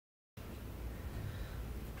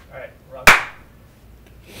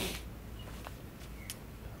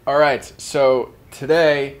All right, so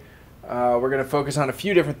today we're going to focus on a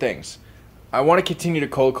few different things. I want to continue to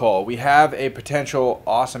cold call. We have a potential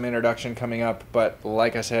awesome introduction coming up, but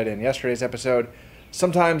like I said in yesterday's episode,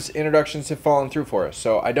 sometimes introductions have fallen through for us.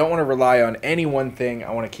 So I don't want to rely on any one thing. I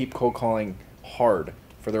want to keep cold calling hard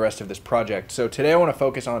for the rest of this project. So today I want to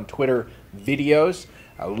focus on Twitter videos.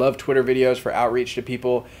 I love Twitter videos for outreach to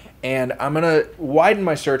people, and I'm going to widen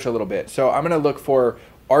my search a little bit. So I'm going to look for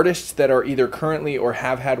artists that are either currently or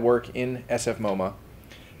have had work in SFMOMA,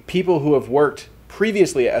 people who have worked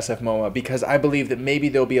previously at SFMOMA, because I believe that maybe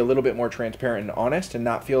they'll be a little bit more transparent and honest and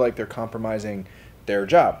not feel like they're compromising their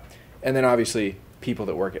job. And then obviously people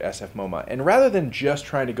that work at SFMOMA. And rather than just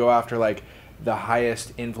trying to go after like the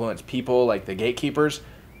highest influence people, like the gatekeepers,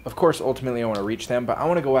 of course ultimately I want to reach them, but I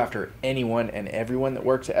want to go after anyone and everyone that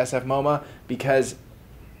works at SFMOMA, because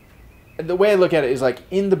the way I look at it is like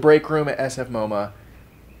in the break room at SFMOMA,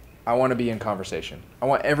 I want to be in conversation. I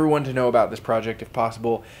want everyone to know about this project if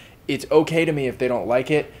possible. It's okay to me if they don't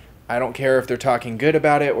like it. I don't care if they're talking good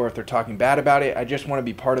about it or if they're talking bad about it. I just want to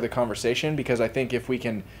be part of the conversation, because I think if we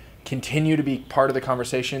can continue to be part of the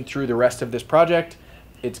conversation through the rest of this project,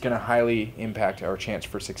 it's going to highly impact our chance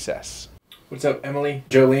for success. What's up, Emily,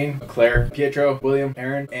 Jolene, Claire, Pietro, William,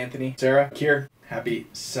 Aaron, Anthony, Sarah, Kier? Happy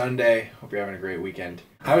Sunday. Hope you're having a great weekend.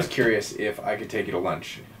 I was curious if I could take you to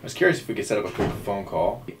lunch. I was curious if we could set up a quick phone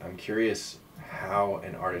call. I'm curious how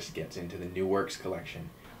an artist gets into the New Works collection.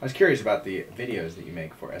 I was curious about the videos that you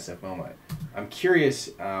make for SFMOMA. I'm curious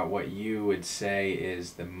what you would say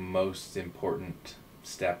is the most important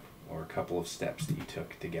step or a couple of steps that you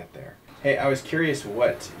took to get there. Hey, I was curious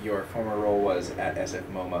what your former role was at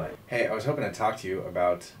SFMOMA. Hey, I was hoping to talk to you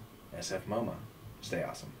about SFMOMA. Stay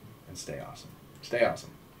awesome and stay awesome. Stay awesome.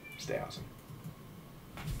 Stay awesome.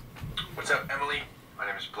 What's up, Emily? My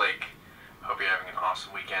name is Blake. Hope you're having an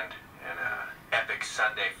awesome weekend and an epic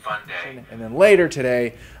Sunday fun day. And then later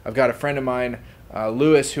today, I've got a friend of mine,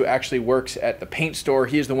 Louis, who actually works at the paint store.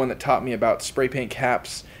 He is the one that taught me about spray paint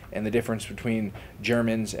caps and the difference between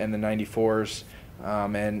Germans and the 94s.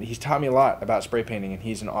 And he's taught me a lot about spray painting, and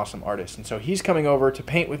he's an awesome artist. And so he's coming over to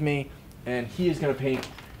paint with me, and he is going to paint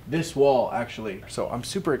this wall, actually. So I'm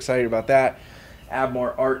super excited about that. Add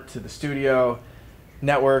more art to the studio,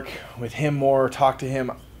 network with him more, talk to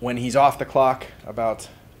him when he's off the clock about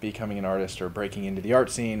becoming an artist or breaking into the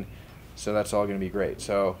art scene. So that's all going to be great.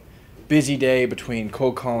 So busy day between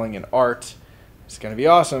cold calling and art. It's going to be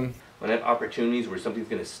awesome. When I have opportunities where something's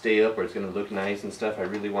going to stay up or it's going to look nice and stuff, I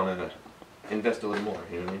really want to invest a little more,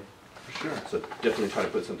 you know what I mean? For sure. So definitely try to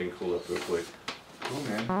put something cool up real quick. Cool,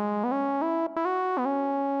 man.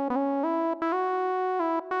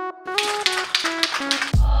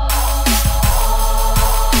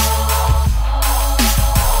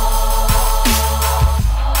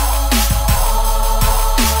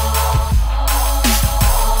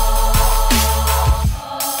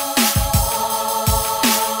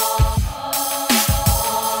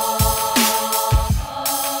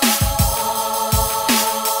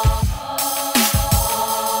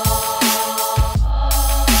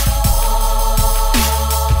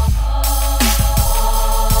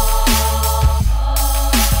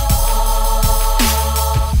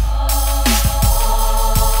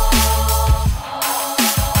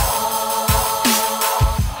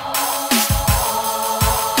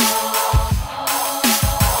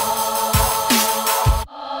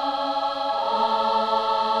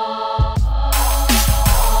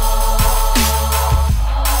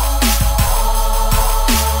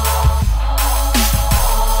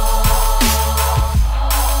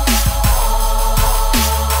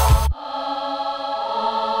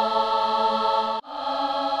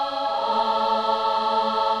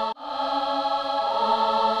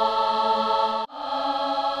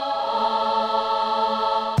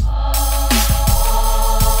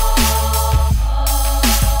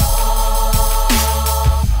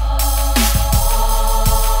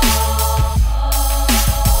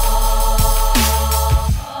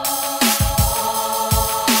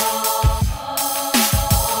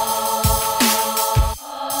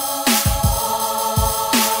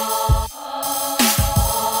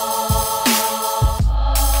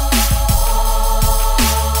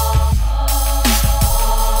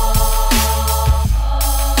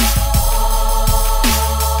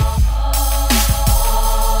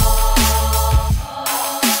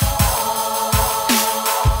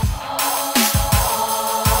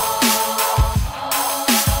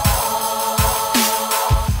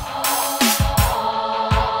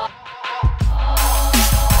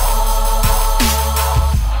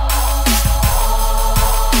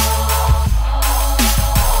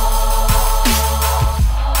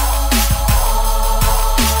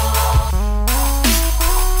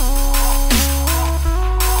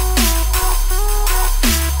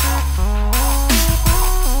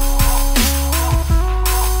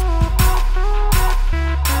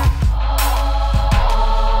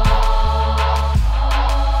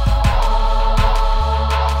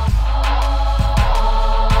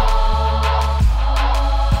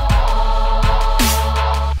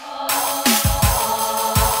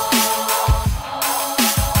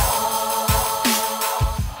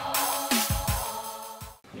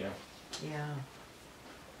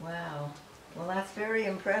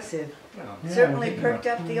 impressive. Well, Certainly perked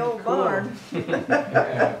up the old barn.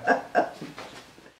 yeah.